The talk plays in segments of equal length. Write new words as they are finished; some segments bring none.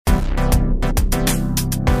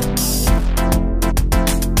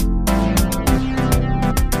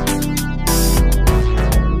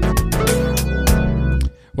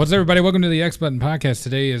What's up, everybody? Welcome to the X Button Podcast.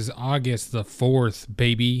 Today is August the 4th,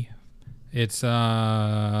 baby. It's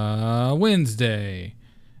Wednesday.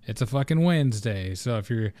 It's a fucking Wednesday. So if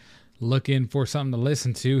you're looking for something to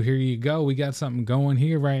listen to, here you go. We got something going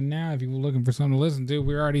here right now. If you're looking for something to listen to,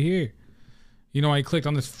 we're already here. You know why you clicked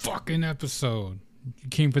on this fucking episode? You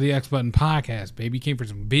came for the X Button Podcast, baby. You came for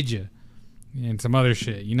some vidya and some other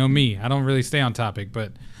shit. You know me. I don't really stay on topic,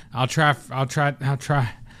 but I'll try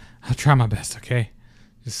my best, okay?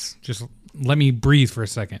 Just let me breathe for a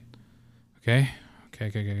second. Okay?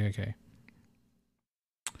 Okay.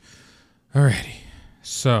 Alrighty.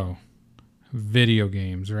 So, video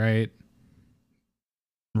games, right?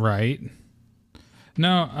 Right.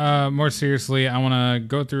 No, more seriously, I want to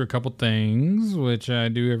go through a couple things, which I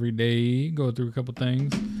do every day, go through a couple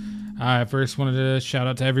things. I first wanted to shout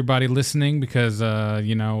out to everybody listening because,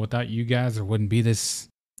 without you guys, there wouldn't be this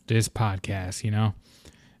podcast, you know?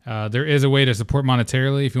 There is a way to support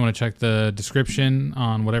monetarily if you want to check the description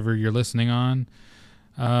on whatever you're listening on.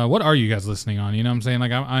 What are you guys listening on? You know what I'm saying?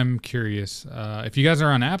 Like, I'm curious. If you guys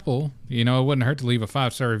are on Apple, it wouldn't hurt to leave a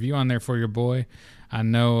 5-star review on there for your boy. I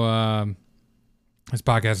know this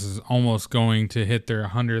podcast is almost going to hit their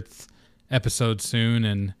 100th episode soon,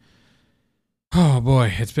 and oh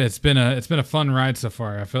boy, it's been a fun ride so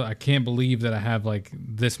far. I can't believe that I have like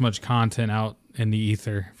this much content out in the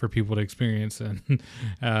ether for people to experience, and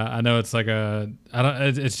I know it's like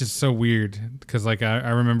it's just so weird because like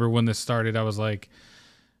I remember when this started, I was like,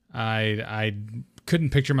 I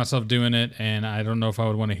couldn't picture myself doing it, and I don't know if I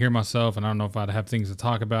would want to hear myself, and I don't know if I'd have things to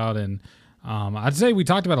talk about, and I'd say we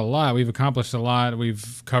talked about a lot. We've accomplished a lot.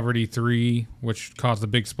 We've covered E3, which caused a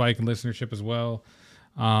big spike in listenership as well.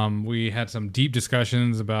 We had some deep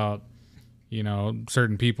discussions about,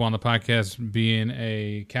 certain people on the podcast being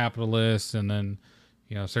a capitalist, and then,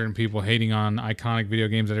 certain people hating on iconic video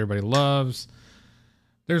games that everybody loves.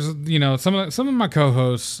 There's, some of my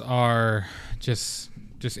co-hosts are just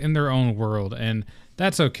in their own world, and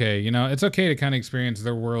that's okay. It's okay to kind of experience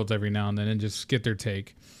their worlds every now and then and just get their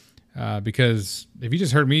take. Because if you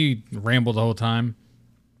just heard me ramble the whole time,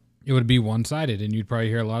 it would be one-sided, and you'd probably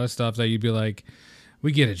hear a lot of stuff that you'd be like,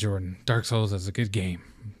 we get it, Jordan. Dark Souls is a good game.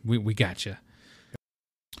 We got you.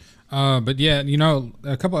 But yeah,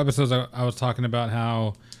 a couple episodes I was talking about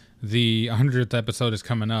how the 100th episode is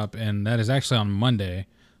coming up, and that is actually on Monday,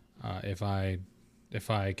 if I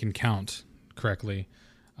can count correctly.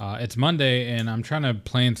 It's Monday, and I'm trying to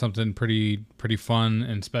plan something pretty fun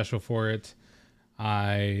and special for it.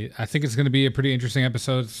 I think it's going to be a pretty interesting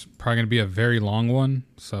episode. It's probably going to be a very long one.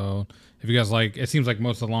 So if you guys it seems like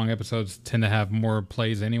most of the long episodes tend to have more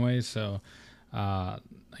plays anyways. So,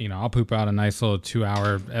 I'll poop out a nice little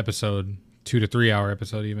 2-hour episode, 2 to 3 hour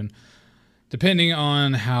episode even, depending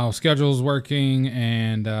on how schedule's working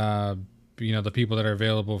and, the people that are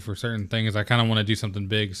available for certain things. I kind of want to do something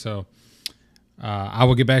big. So, I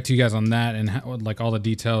will get back to you guys on that and all the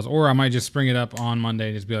details, or I might just spring it up on Monday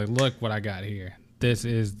and just be like, look what I got here. This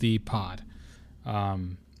is the pod. I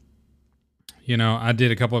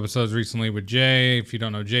did a couple episodes recently with Jay. If you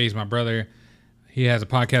don't know Jay, he's my brother. He has a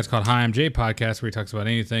podcast called Hi, I'm Jay Podcast where he talks about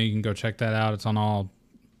anything. You can go check that out. It's on all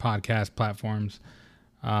podcast platforms.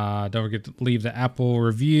 Don't forget to leave the Apple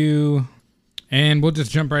review. And we'll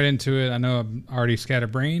just jump right into it. I know I'm already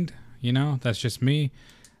scatterbrained. That's just me.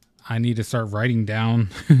 I need to start writing down.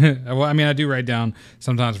 Well, I do write down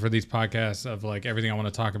sometimes for these podcasts of like everything I want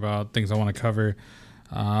to talk about, things I want to cover.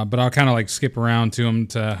 But I'll kind of skip around to them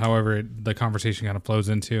to however the conversation kind of flows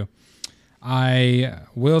into. I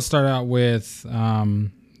will start out with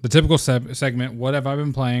the typical segment. What have I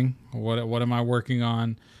been playing? What am I working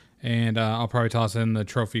on? And I'll probably toss in the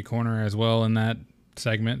trophy corner as well in that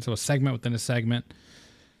segment. So a segment within a segment.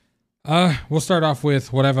 We'll start off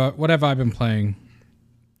with what have I been playing?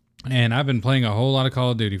 And I've been playing a whole lot of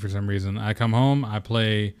Call of Duty for some reason. I come home, I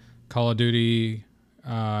play Call of Duty,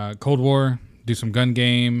 Cold War, do some gun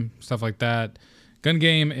game, stuff like that. Gun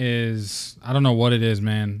game is, I don't know what it is,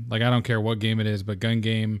 man. I don't care what game it is, but gun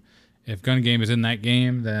game, if gun game is in that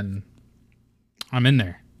game, then I'm in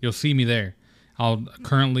there. You'll see me there. I'll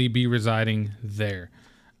currently be residing there.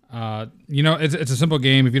 It's a simple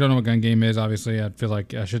game. If you don't know what gun game is, obviously I feel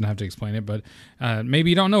like I shouldn't have to explain it, but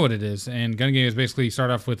maybe you don't know what it is. And gun game is basically you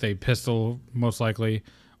start off with a pistol, most likely,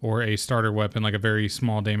 or a starter weapon, like a very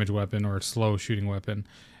small damage weapon or a slow shooting weapon.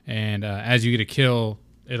 And as you get a kill,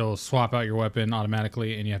 it'll swap out your weapon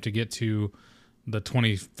automatically, and you have to get to the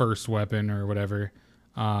 21st weapon or whatever.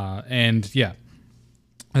 And yeah,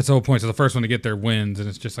 that's the whole point. So the first one to get there wins, and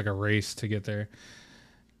it's just like a race to get there.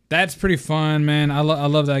 That's pretty fun, man. I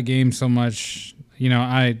love that game so much.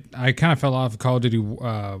 I kind of fell off of Call of Duty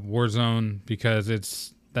Warzone because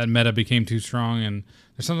it's that meta became too strong, and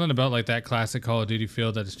there's something about like that classic Call of Duty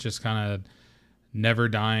feel that it's just kind of never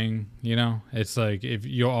dying. You know, it's like if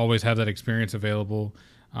you'll always have that experience available,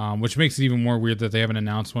 which makes it even more weird that they haven't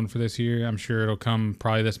announced one for this year. I'm sure it'll come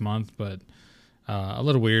probably this month, but a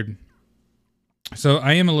little weird. So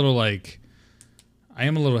I am a little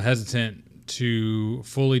hesitant to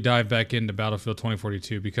fully dive back into Battlefield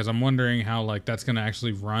 2042 because I'm wondering how like that's going to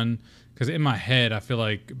actually run. Because in my head, I feel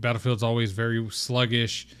like Battlefield's always very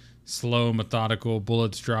sluggish, slow, methodical.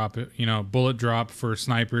 Bullet drop for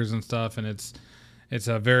snipers and stuff, and it's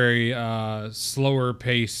a very slower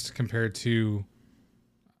paced compared to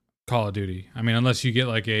Call of Duty. I mean, unless you get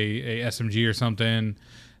like a SMG or something,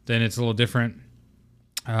 then it's a little different.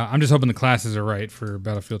 I'm just hoping the classes are right for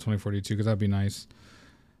Battlefield 2042 because that'd be nice.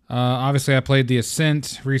 Obviously, I played the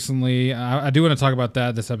Ascent recently. I do want to talk about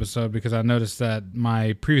that this episode because I noticed that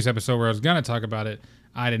my previous episode where I was going to talk about it,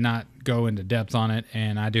 I did not go into depth on it,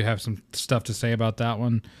 and I do have some stuff to say about that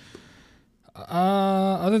one.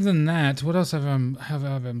 Other than that, what else have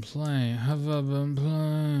I been playing?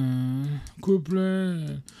 Quit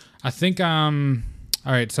playing. I think all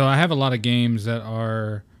right. So I have a lot of games that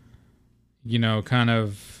are, kind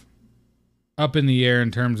of up in the air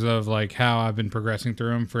in terms of like how I've been progressing through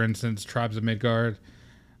them. For instance, Tribes of Midgard.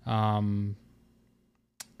 Tribes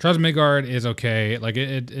of Midgard is okay. Like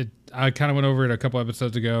it I kind of went over it a couple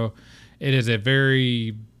episodes ago. It is a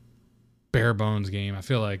very bare bones game. I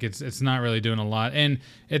feel like it's not really doing a lot. And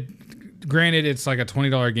granted, it's like a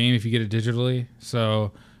 $20 game if you get it digitally.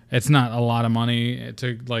 So it's not a lot of money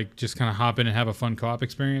to like just kind of hop in and have a fun co-op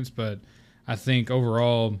experience. But I think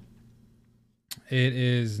overall, it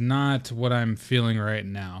is not what I'm feeling right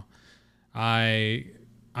now.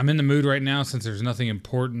 I'm in the mood right now since there's nothing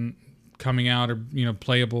important coming out or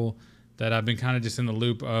playable, that I've been kind of just in the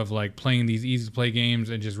loop of like playing these easy to play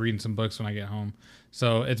games and just reading some books when I get home.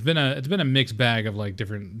 So it's been a mixed bag of like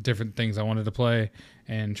different things I wanted to play,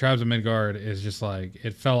 and Tribes of Midgard is just like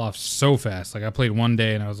it fell off so fast. Like I played one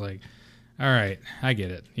day and I was like, all right, I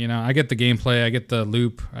get it. I get the gameplay, I get the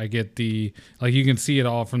loop, I get the like you can see it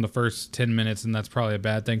all from the first 10 minutes, and that's probably a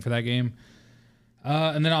bad thing for that game.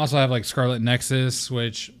 And then I also have like Scarlet Nexus,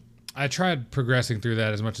 which I tried progressing through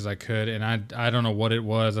that as much as I could, and I don't know what it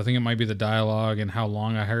was. I think it might be the dialogue and how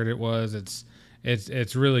long I heard it was.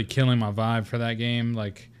 It's really killing my vibe for that game.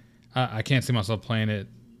 Like I can't see myself playing it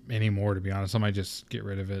anymore, to be honest. I might just get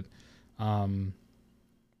rid of it.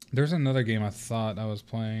 There's another game I thought I was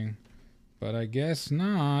playing, but I guess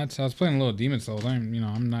not. I was playing a little Demon Souls.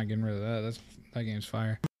 I'm not getting rid of that. That game's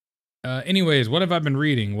fire. Anyways, what have I been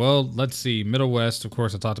reading? Well, let's see. Middle West, of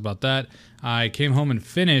course, I talked about that. I came home and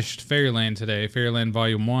finished Fairyland today, Fairyland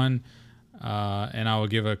Volume 1, and I will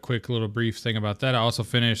give a quick little brief thing about that. I also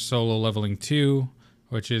finished Solo Leveling 2,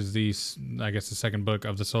 which is the second book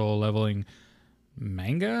of the Solo Leveling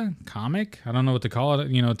comic? I don't know what to call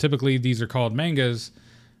it. Typically these are called mangas,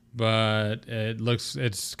 but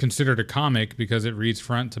it's considered a comic because it reads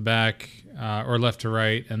front to back or left to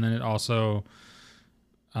right, and then it also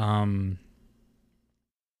I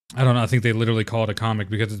don't know, I think they literally call it a comic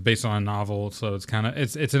because it's based on a novel, so it's kind of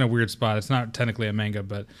it's in a weird spot. It's not technically a manga,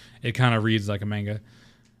 but it kind of reads like a manga.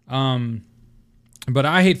 But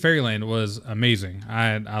I Hate Fairyland was amazing.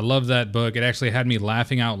 I love that book. It actually had me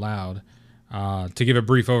laughing out loud. To give a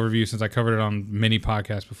brief overview, since I covered it on many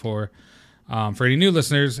podcasts before. For any new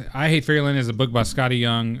listeners, I Hate Fairyland is a book by Scotty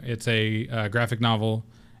Young. It's a graphic novel,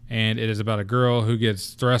 and it is about a girl who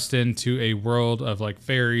gets thrust into a world of like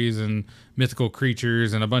fairies and mythical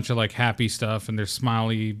creatures and a bunch of like happy stuff, and there's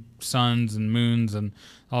smiley suns and moons, and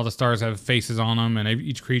all the stars have faces on them, and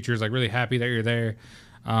each creature is like really happy that you're there.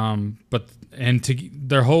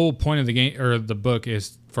 Their whole point of the game or the book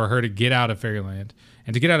is for her to get out of Fairyland,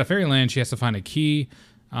 and to get out of Fairyland she has to find a key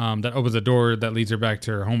that opens a door that leads her back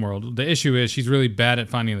to her homeworld. The issue is she's really bad at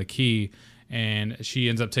finding the key, and she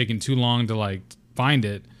ends up taking too long to like find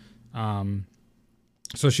it.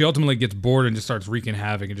 So she ultimately gets bored and just starts wreaking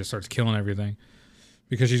havoc and just starts killing everything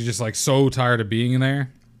because she's just like so tired of being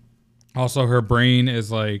there. Also, her brain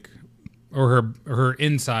is like, or her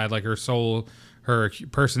inside, like her soul, her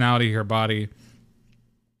personality, her body,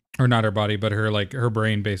 or not her body, but her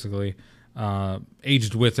brain basically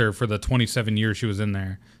aged with her for the 27 years she was in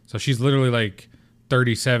there. So she's literally like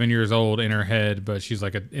 37 years old in her head, but she's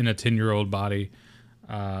like in a 10-year-old body.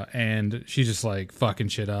 And she's just like fucking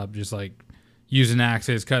shit up, just like using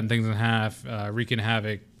axes, cutting things in half, wreaking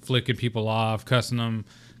havoc, flicking people off, cussing them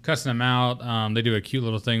out. They do a cute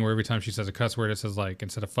little thing where every time she says a cuss word, it says like,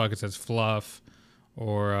 instead of fuck, it says fluff,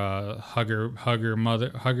 or hugger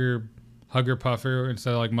puffer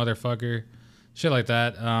instead of like motherfucker, shit like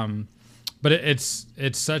that. but it's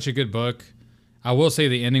such a good book. I will say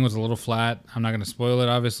the ending was a little flat. I'm not going to spoil it,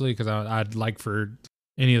 obviously, because I'd like for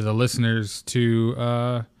any of the listeners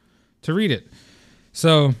to read it.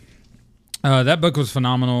 So that book was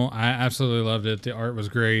phenomenal. I absolutely loved it. The art was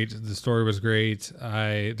great. The story was great.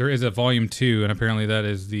 There is a volume 2, and apparently that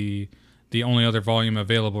is the only other volume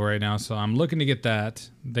available right now. So I'm looking to get that.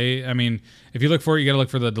 If you look for it, you got to look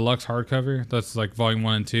for the deluxe hardcover. That's like volume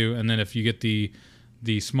 1 and 2, and then if you get the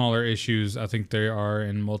smaller issues, I think they are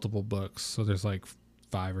in multiple books. So there's like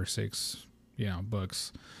 5 or 6,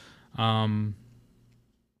 books.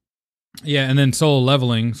 Yeah, and then Solo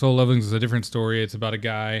Leveling. Solo Leveling is a different story. It's about a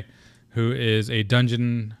guy who is a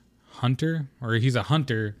dungeon hunter, or he's a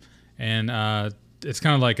hunter, and it's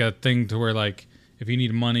kind of like a thing to where, like, if you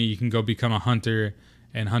need money, you can go become a hunter,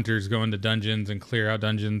 and hunters go into dungeons and clear out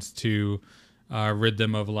dungeons to rid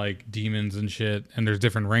them of like demons and shit. And there's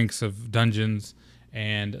different ranks of dungeons,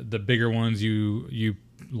 and the bigger ones you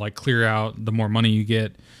like clear out, the more money you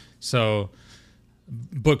get. So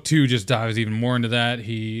book 2 just dives even more into that.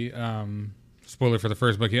 He spoiler for the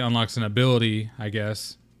first book, he unlocks an ability, I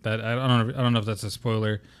guess, that I don't know if that's a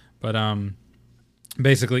spoiler, but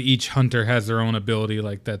basically each hunter has their own ability,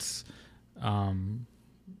 like that's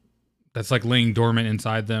like laying dormant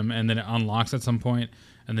inside them, and then it unlocks at some point,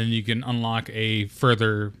 and then you can unlock a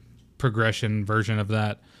further progression version of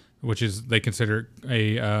that, which is they consider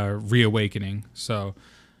a reawakening. So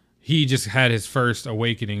he just had his first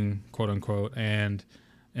awakening, quote unquote, and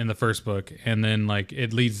in the first book, and then like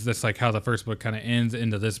it leads this, like how the first book kind of ends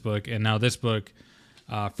into this book, and now this book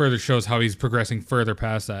further shows how he's progressing further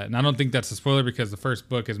past that. And I don't think that's a spoiler, because the first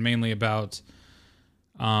book is mainly about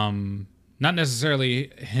not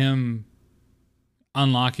necessarily him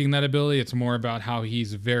unlocking that ability. It's more about how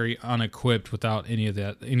he's very unequipped without any of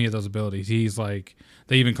those abilities. He's like,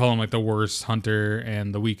 they even call him like the worst hunter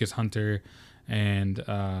and the weakest hunter, and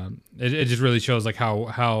it just really shows like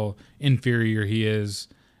how inferior he is,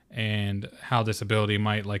 and how this ability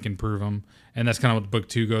might like improve him. And that's kind of what book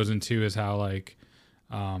 2 goes into, is how like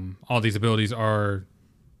all these abilities are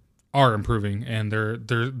improving, and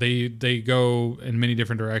they go in many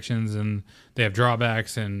different directions, and they have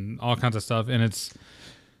drawbacks and all kinds of stuff, and it's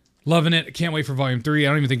loving it. Can't wait for volume 3. I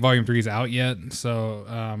don't even think volume 3 is out yet. So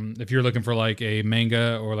if you're looking for like a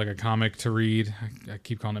manga or like a comic to read, I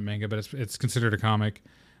keep calling it manga, but it's considered a comic.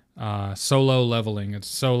 Solo Leveling. It's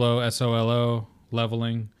Solo, SOLO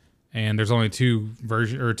Leveling, and there's only 2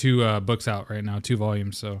 books out right now, 2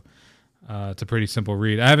 volumes. So it's a pretty simple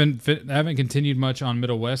read. I haven't continued much on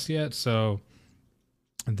Middle West yet, so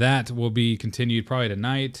that will be continued probably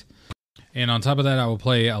tonight. And on top of that, I will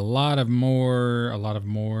play a lot more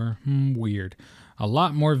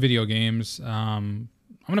video games. I'm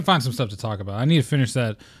gonna find some stuff to talk about. I need to finish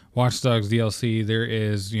that Watch Dogs DLC. There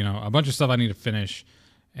is, a bunch of stuff I need to finish,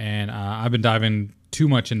 and I've been diving too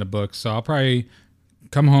much into books, so I'll probably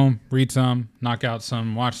come home, read some, knock out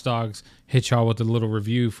some Watch Dogs, hit y'all with a little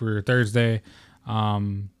review for Thursday.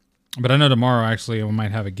 But I know tomorrow, actually, we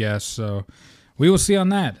might have a guest, so we will see on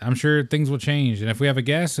that. I'm sure things will change. And if we have a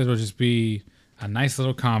guest, it'll just be a nice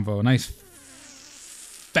little convo, a nice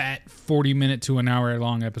fat 40-minute to an hour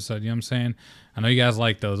long episode. You know what I'm saying? I know you guys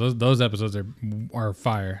like those. Those episodes are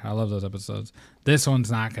fire. I love those episodes. This one's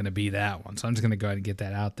not going to be that one, so I'm just going to go ahead and get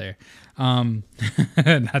that out there.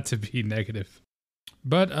 Not to be negative.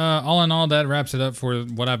 But all in all, that wraps it up for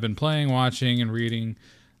what I've been playing, watching, and reading.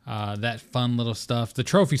 That fun little stuff. The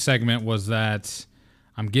trophy segment was that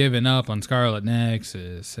I'm giving up on Scarlet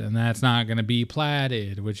Nexus, and that's not going to be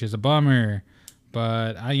platted, which is a bummer.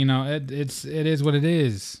 But it is what it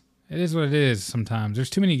is. It is what it is. Sometimes there's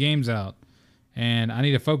too many games out, and I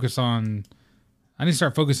need to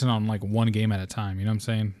start focusing on like one game at a time. You know what I'm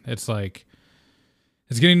saying? It's like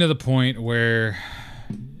it's getting to the point where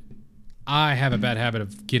I have a bad habit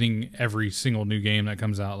of getting every single new game that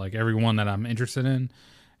comes out, like every one that I'm interested in.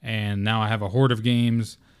 And now I have a horde of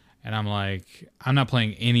games, and I'm like, I'm not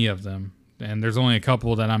playing any of them. And there's only a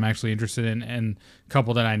couple that I'm actually interested in, and a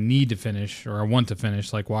couple that I need to finish, or I want to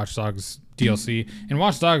finish, like Watch Dogs DLC. And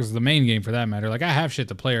Watch Dogs is the main game for that matter. Like, I have shit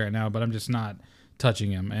to play right now, but I'm just not touching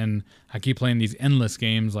them. And I keep playing these endless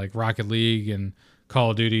games like Rocket League and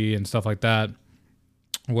Call of Duty and stuff like that,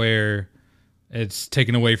 where it's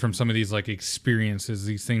taken away from some of these like experiences,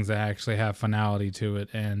 these things that actually have finality to it.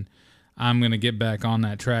 And I'm going to get back on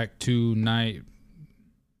that track tonight.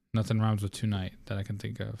 Nothing rhymes with tonight that I can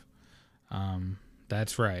think of.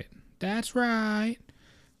 That's right. Let's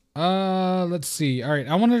see. All right.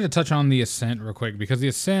 I wanted to touch on the Ascent real quick, because the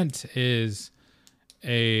Ascent is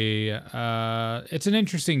it's an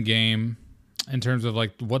interesting game in terms of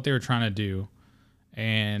like what they were trying to do.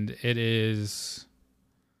 and it's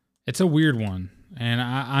a weird one, and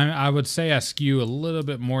I would say I skew a little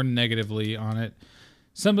bit more negatively on it,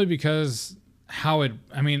 simply because how it.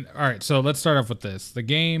 I mean, all right. So let's start off with this. The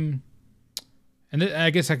game, and I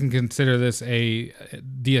guess I can consider this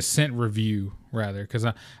the Ascent review rather, because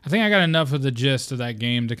I think I got enough of the gist of that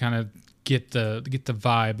game to kind of get the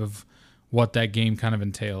vibe of what that game kind of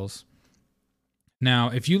entails. Now,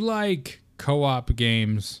 if you like co-op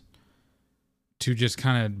games to just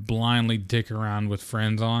kind of blindly dick around with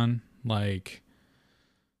friends on, like,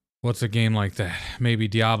 what's a game like that? Maybe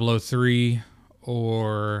Diablo 3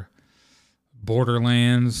 or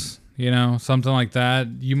Borderlands, something like that.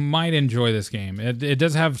 You might enjoy this game. It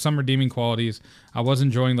does have some redeeming qualities. I was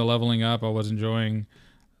enjoying the leveling up. I was enjoying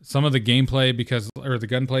some of the gameplay the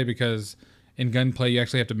gunplay, because in gunplay you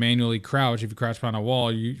actually have to manually crouch. If you crouch behind a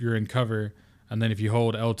wall, you're in cover, and then if you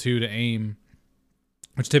hold L2 to aim,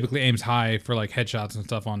 which typically aims high for like headshots and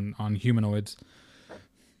stuff on humanoids.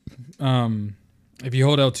 If you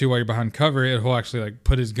hold L2 while you're behind cover, it will actually like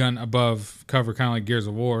put his gun above cover, kind of like Gears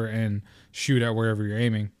of War, and shoot at wherever you're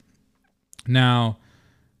aiming. Now,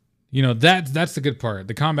 that's the good part.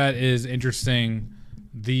 The combat is interesting.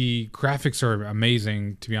 The graphics are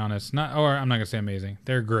amazing, to be honest. I'm not gonna say amazing.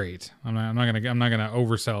 They're great. I'm not gonna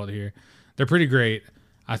oversell it here. They're pretty great.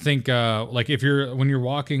 I think like when you're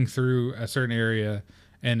walking through a certain area,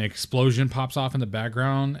 an explosion pops off in the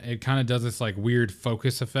background, it kind of does this like weird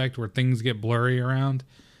focus effect where things get blurry around,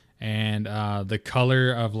 and the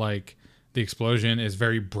color of like the explosion is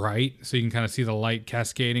very bright, so you can kind of see the light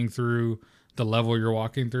cascading through the level you're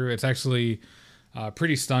walking through. It's actually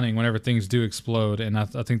pretty stunning whenever things do explode, and I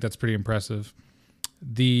think that's pretty impressive.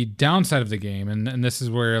 The downside of the game, and this is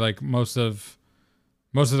where like most of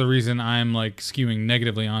the reason I'm like skewing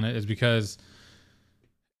negatively on it, is because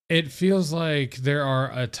it feels like there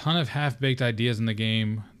are a ton of half-baked ideas in the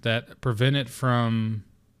game that prevent it from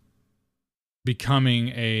becoming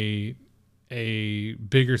a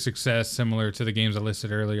bigger success similar to the games I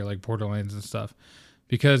listed earlier, like Borderlands and stuff.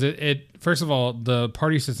 Because it first of all, the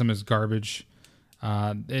party system is garbage.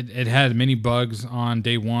 It had many bugs on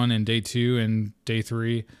day 1 and day 2 and day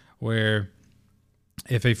 3, where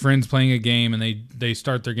if a friend's playing a game and they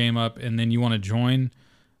start their game up and then you want to join,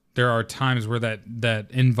 there are times where that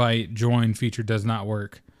invite join feature does not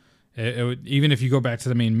work. Even if you go back to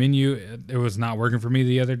the main menu, it was not working for me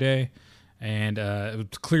the other day, and it was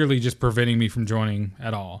clearly just preventing me from joining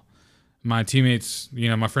at all. My teammates,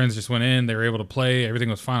 my friends just went in, they were able to play, everything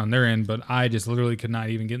was fine on their end, but I just literally could not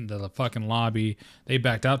even get into the fucking lobby. They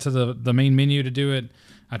backed out to the main menu to do it.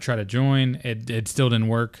 I tried to join, it still didn't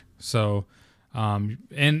work. So,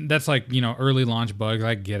 and that's like, early launch bugs,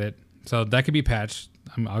 I get it. So that could be patched.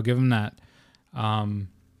 I'll give them that.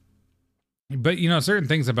 But certain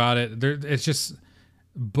things about it, it's just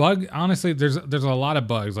bug. Honestly, there's a lot of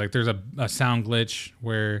bugs. Like there's a sound glitch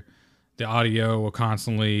where the audio will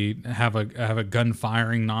constantly have a gun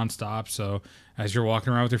firing nonstop. So as you're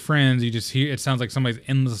walking around with your friends, you just hear, it sounds like somebody's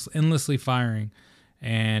endlessly firing,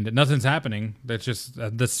 and nothing's happening. That's just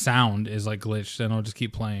the sound is like glitched, and it'll just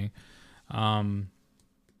keep playing.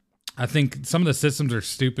 I think some of the systems are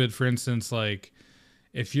stupid. For instance, like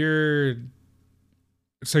if you're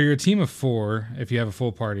a team of 4, if you have a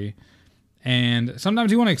full party, and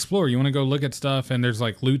sometimes you want to explore, you want to go look at stuff, and there's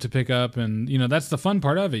like loot to pick up, and that's the fun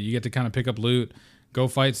part of it. You get to kind of pick up loot, go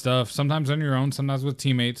fight stuff, sometimes on your own, sometimes with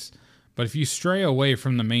teammates. But if you stray away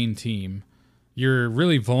from the main team, you're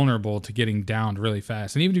really vulnerable to getting downed really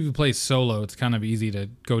fast. And even if you play solo, it's kind of easy to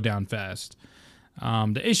go down fast.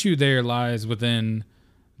 The issue there lies within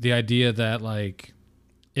the idea that like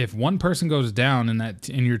if one person goes down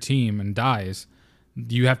in your team and dies,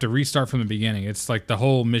 you have to restart from the beginning. It's like the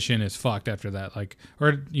whole mission is fucked after that. Like,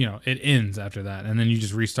 or it ends after that, and then you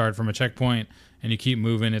just restart from a checkpoint and you keep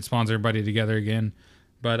moving. It spawns everybody together again.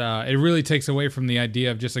 But it really takes away from the idea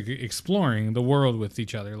of just like exploring the world with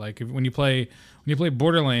each other. Like when you play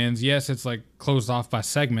Borderlands, yes, it's like closed off by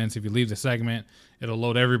segments. If you leave the segment, it'll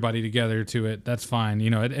load everybody together to it. That's fine.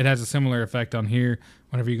 It has a similar effect on here.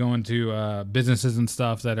 Whenever you go into businesses and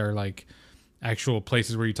stuff that are like actual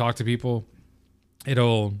places where you talk to people,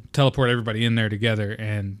 it'll teleport everybody in there together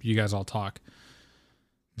and you guys all talk.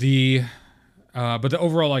 But the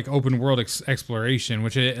overall like open world exploration,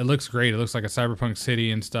 which it looks great. It looks like a cyberpunk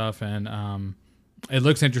city and stuff, and it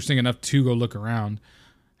looks interesting enough to go look around.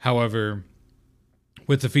 However,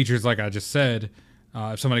 with the features like I just said,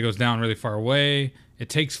 if somebody goes down really far away, it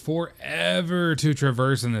takes forever to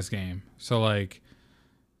traverse in this game. So like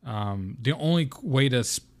the only way to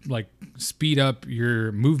speed up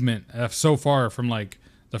your movement so far from like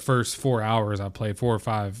the first 4 hours I played, 4 or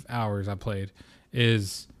 5 hours I played,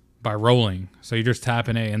 is by rolling. So you're just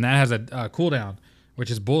tapping A, and that has a cooldown,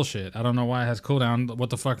 which is bullshit. I don't know why it has cooldown. What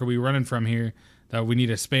the fuck are we running from here that we need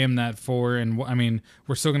to spam that for? And I mean,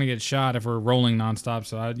 we're still gonna get shot if we're rolling nonstop.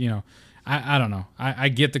 So I don't know. I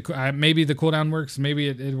get maybe the cooldown works. Maybe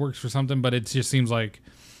it works for something, but it just seems like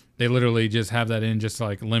they literally just have that in just to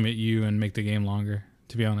like limit you and make the game longer.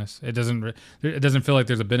 To be honest, it doesn't feel like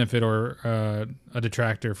there's a benefit or a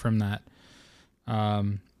detractor from that.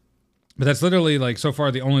 But that's literally like so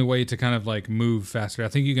far the only way to kind of like move faster. I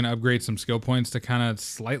think you can upgrade some skill points to kind of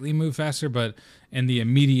slightly move faster, but in the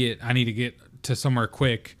immediate, I need to get to somewhere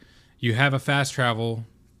quick. You have a fast travel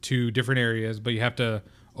to different areas, but you have to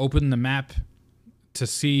open the map to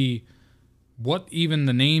see what even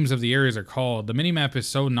the names of the areas are called. The minimap is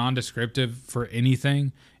so non-descriptive for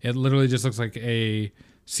anything. It literally just looks like a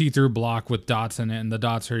see-through block with dots in it, and the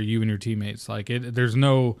dots are you and your teammates. Like there's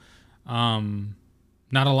no,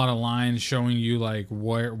 not a lot of lines showing you like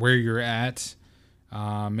where you're at.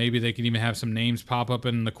 Maybe they can even have some names pop up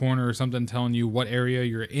in the corner or something telling you what area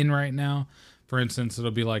you're in right now. For instance,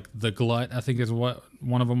 it'll be like the Glut, I think is what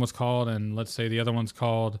one of them was called, and let's say the other one's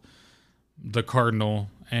called the Cardinal.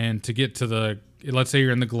 And to get to let's say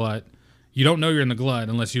you're in the Glut, you don't know you're in the Glut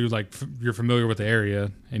unless you you're familiar with the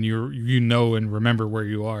area and you know and remember where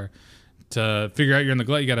you are. To figure out you're in the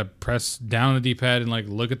Glut, you got to press down on the D-pad and like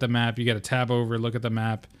look at the map. You got to tab over, look at the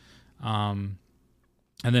map, and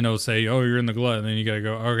then it'll say, "Oh, you're in the Glut," and then you got to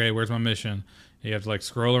go, "Okay, where's my mission?" You have to like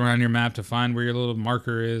scroll around your map to find where your little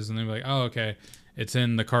marker is, and then be like, "Oh, okay, it's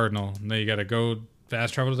in the Cardinal." And then you got to go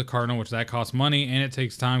fast travel to the Cardinal, which that costs money and it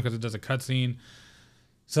takes time because it does a cutscene.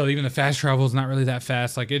 So even the fast travel is not really that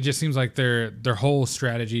fast. Like it just seems like their whole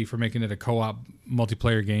strategy for making it a co-op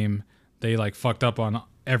multiplayer game, they like fucked up on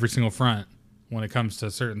every single front when it comes to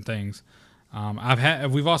certain things.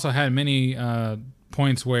 We've also had many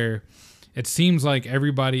points where it seems like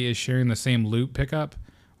everybody is sharing the same loot pickup,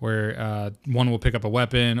 where one will pick up a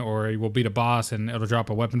weapon or will beat a boss and it'll drop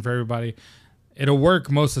a weapon for everybody. It'll work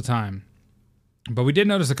most of the time. But we did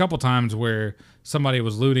notice a couple times where somebody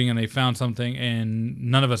was looting and they found something and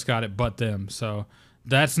none of us got it but them. So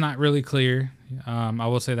that's not really clear. I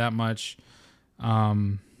will say that much.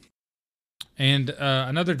 And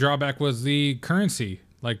another drawback was the currency.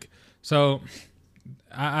 So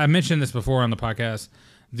I mentioned this before on the podcast.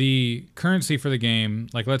 The currency for the game,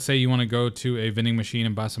 like let's say you want to go to a vending machine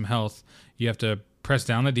and buy some health. You have to press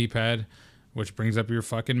down the D-pad, which brings up your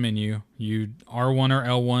fucking menu. You R1 or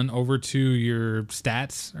L1 over to your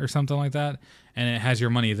stats or something like that, and it has your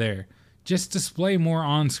money there. Just display more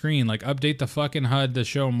on screen, like update the fucking HUD to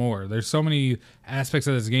show more. There's so many aspects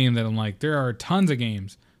of this game that I'm like, there are tons of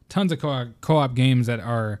games, tons of co-op games that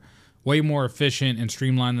are way more efficient and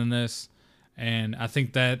streamlined than this. And I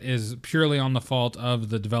think that is purely on the fault of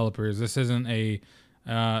the developers. This isn't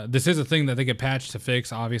this is a thing that they get patched to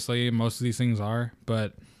fix. Obviously, most of these things are,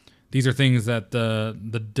 but these are things that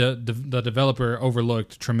the developer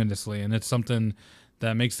overlooked tremendously, and it's something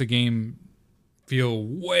that makes the game feel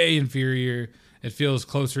way inferior. It feels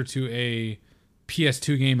closer to a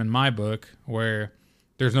PS2 game in my book, where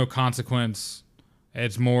there's no consequence.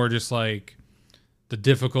 It's more just like the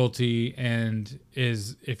difficulty, and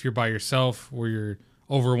is if you're by yourself, where you're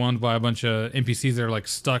overwhelmed by a bunch of NPCs that are like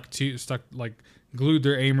stuck like glued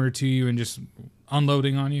their aimer to you and just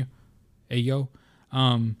unloading on you. Ayo.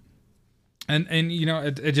 And you know,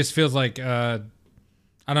 it just feels like I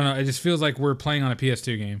don't know. It just feels like we're playing on a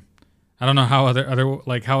PS2 game. I don't know how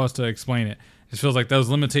how else to explain it. It just feels like those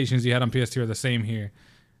limitations you had on PS2 are the same here.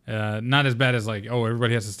 Not as bad as like, oh,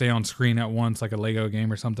 everybody has to stay on screen at once, like a Lego game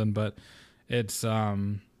or something. But it's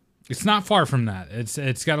not far from that.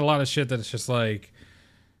 It's got a lot of shit that it's just like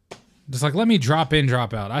let me drop in,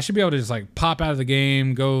 drop out. I should be able to just like pop out of the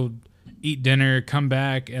game, go eat dinner, come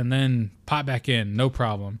back, and then pop back in, no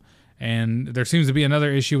problem. And there seems to be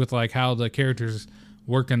another issue with like how the characters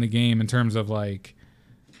work in the game in terms of like,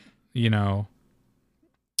 you know,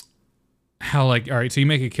 how like, all right, so you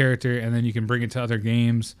make a character and then you can bring it to other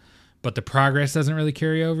games, but the progress doesn't really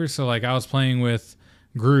carry over. So like I was playing with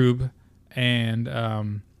Groob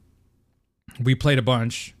and we played a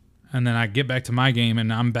bunch, and then I get back to my game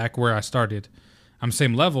and I'm back where I started. I'm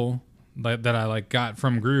same level that I like got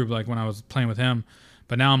from Groob, like when I was playing with him,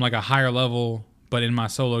 but now I'm like a higher level. But in my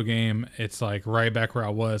solo game, it's like right back where I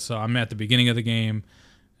was. So I'm at the beginning of the game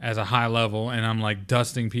as a high level, and I'm like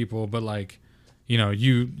dusting people. But like, you know,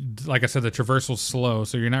 like I said, the traversal's slow,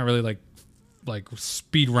 so you're not really like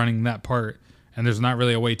speed running that part. And there's not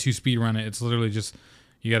really a way to speed run it. It's literally just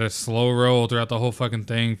you got to slow roll throughout the whole fucking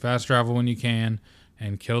thing, fast travel when you can,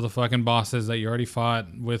 and kill the fucking bosses that you already fought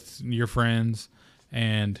with your friends.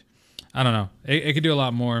 And I don't know. It could do a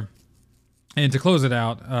lot more. And to close it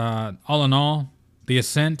out, all in all, the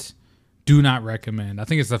Ascent, do not recommend. I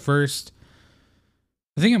think it's the first.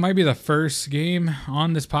 I think it might be the first game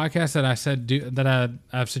on this podcast that I said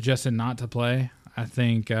I've suggested not to play. I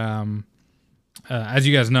think, as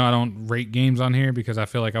you guys know, I don't rate games on here because I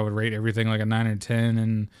feel like I would rate everything like a 9 or 10,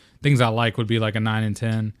 and things I like would be like a 9 and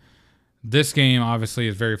 10. This game obviously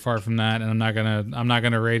is very far from that, and I'm not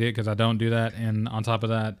gonna rate it because I don't do that. And on top of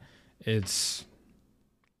that, it's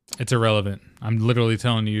irrelevant. I'm literally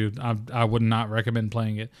telling you, I would not recommend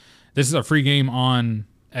playing it. This is a free game on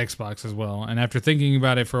Xbox as well. And after thinking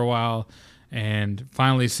about it for a while and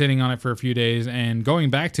finally sitting on it for a few days and going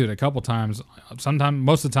back to it a couple times,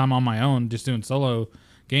 most of the time on my own, just doing solo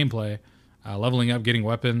gameplay, leveling up, getting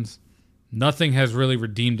weapons, nothing has really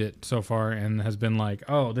redeemed it so far and has been like,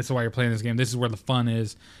 oh, this is why you're playing this game. This is where the fun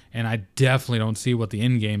is. And I definitely don't see what the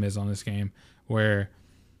end game is on this game, where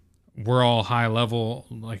we're all high level.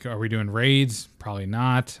 Like, are we doing raids? Probably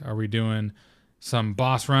not. Are we doing some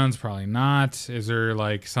boss runs? Probably not. Is there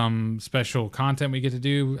like some special content we get to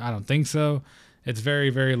do? I don't think so. It's very,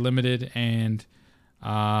 very limited, and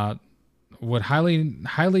would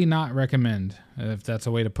highly not recommend, if that's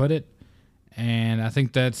a way to put it. And I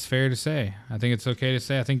think that's fair to say. I think it's okay to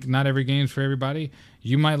say. I think not every game's for everybody.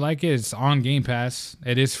 You might like it. It's on Game Pass.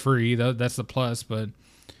 It is free. That's the plus, but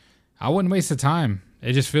I wouldn't waste the time.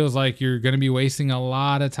 It just feels like you're going to be wasting a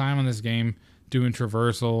lot of time on this game doing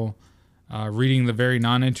traversal, reading the very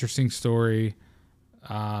non-interesting story.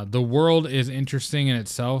 The world is interesting in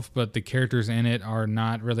itself, but the characters in it are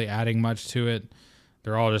not really adding much to it.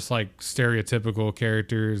 They're all just like stereotypical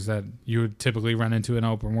characters that you would typically run into in an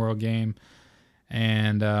open world game.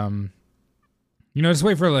 And, just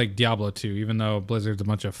wait for like Diablo 2, even though Blizzard's a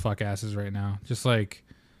bunch of fuck asses right now. Just like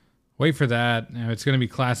wait for that. It's going to be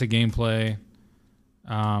classic gameplay.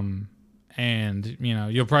 And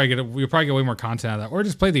you'll probably get way more content out of that, or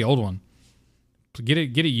just play the old one. Get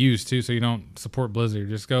it used too, so you don't support Blizzard.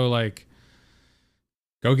 Just go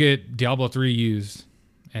get Diablo 3 used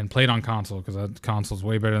and play it on console, because console's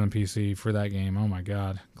way better than PC for that game. Oh my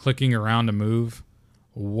god, clicking around to move.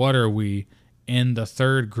 What are we in the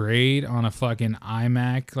third grade on a fucking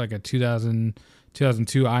iMac, like a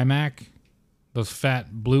 2002 iMac? Those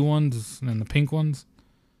fat blue ones and the pink ones.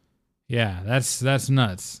 Yeah, that's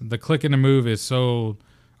nuts. The click and the move is so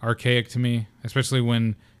archaic to me, especially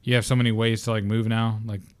when you have so many ways to like move now.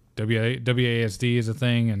 Like WASD is a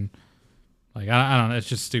thing, and like I don't know, it's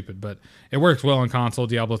just stupid. But it works well on console,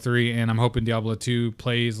 Diablo 3, and I'm hoping Diablo 2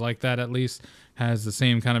 plays like that, at least has the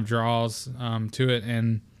same kind of draws to it.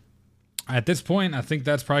 And at this point, I think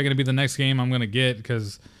that's probably going to be the next game I'm going to get,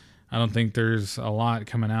 because I don't think there's a lot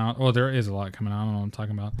coming out. Well, there is a lot coming out. I don't know what I'm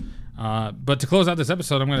talking about. But to close out this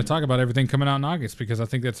episode, I'm going to talk about everything coming out in August, because I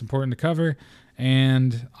think that's important to cover.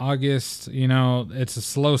 And August, it's a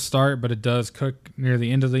slow start, but it does cook near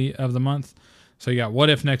the end of the month. So you got What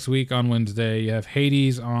If next week on Wednesday. You have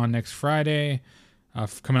Hades on next Friday,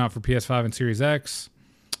 coming out for PS5 and Series X.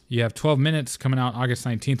 You have 12 Minutes coming out August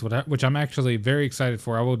 19th, which I'm actually very excited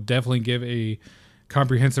for. I will definitely give a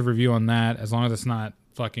comprehensive review on that, as long as it's not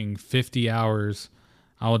fucking 50 hours.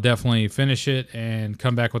 I will definitely finish it and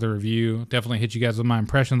come back with a review. Definitely hit you guys with my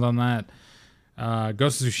impressions on that.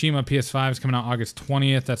 Ghost of Tsushima PS5 is coming out August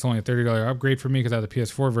 20th. That's only a $30 upgrade for me because I have the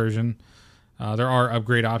PS4 version. There are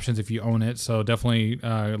upgrade options if you own it, so definitely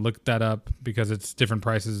look that up, because it's different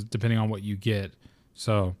prices depending on what you get.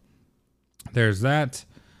 So there's that.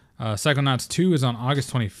 Psychonauts 2 is on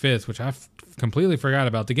August 25th, which I completely forgot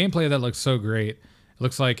about. The gameplay of that looks so great. It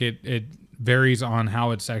looks like it varies on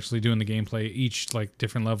how it's actually doing the gameplay. Each like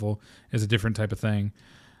different level is a different type of thing.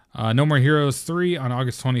 No More Heroes 3 on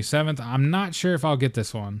August 27th. I'm not sure if I'll get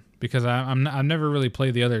this one, because I've never really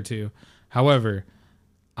played the other two. However,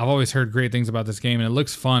 I've always heard great things about this game, and it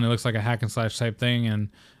looks fun. It looks like a hack and slash type thing, and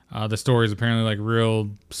the story is apparently like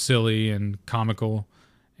real silly and comical.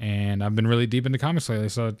 And I've been really deep into comics lately,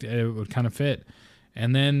 so it would kind of fit.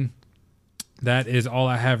 And then that is all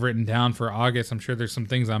I have written down for August. I'm sure there's some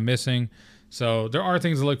things I'm missing. So there are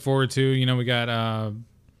things to look forward to. We got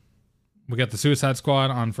the Suicide Squad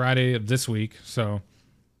on Friday of this week. So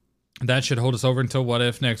that should hold us over until What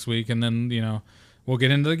If next week. And then, we'll get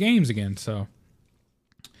into the games again. So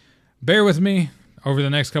bear with me over the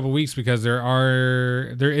next couple weeks, because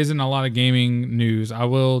there isn't a lot of gaming news. I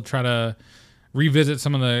will try to revisit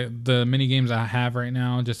some of the mini games I have right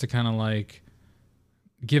now, just to kind of like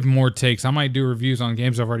give more takes. I might do reviews on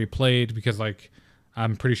games I've already played, because like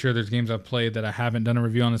I'm pretty sure there's games I've played that I haven't done a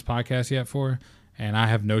review on this podcast yet for, and I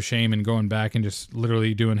have no shame in going back and just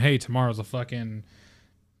literally doing, hey, tomorrow's a fucking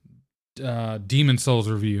Demon Souls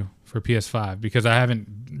review. for PS5 because I haven't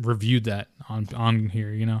reviewed that on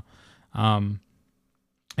here, you know.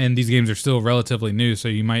 And these games are still relatively new, so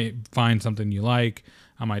you might find something you like.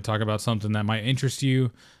 I might talk about something that might interest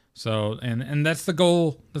you. So, and that's the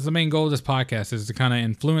goal. That's the main goal of this podcast, is to kind of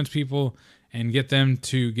influence people and get them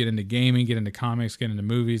to get into gaming, get into comics, get into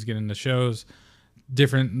movies, get into shows,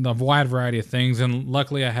 a wide variety of things. And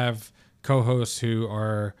luckily I have co-hosts who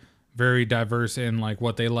are very diverse in like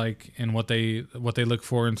what they like and what they look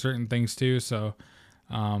for in certain things too. So,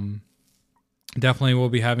 definitely we'll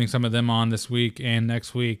be having some of them on this week and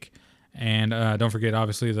next week. And don't forget,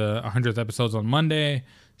 obviously, the 100th episode's on Monday.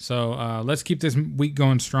 So let's keep this week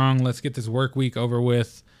going strong. Let's get this work week over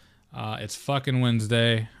with. It's fucking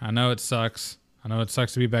Wednesday. I know it sucks. I know it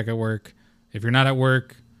sucks to be back at work. If you're not at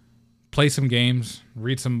work, play some games,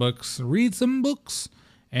 read some books.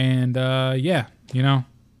 And yeah, you know,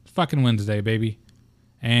 it's fucking Wednesday, baby.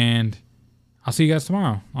 And I'll see you guys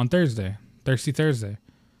tomorrow on Thursday. Thirsty Thursday.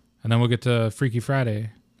 And then we'll get to Freaky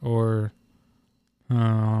Friday. Or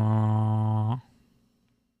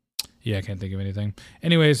yeah, I can't think of anything.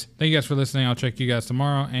 Anyways, thank you guys for listening. I'll check you guys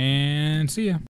tomorrow and see ya.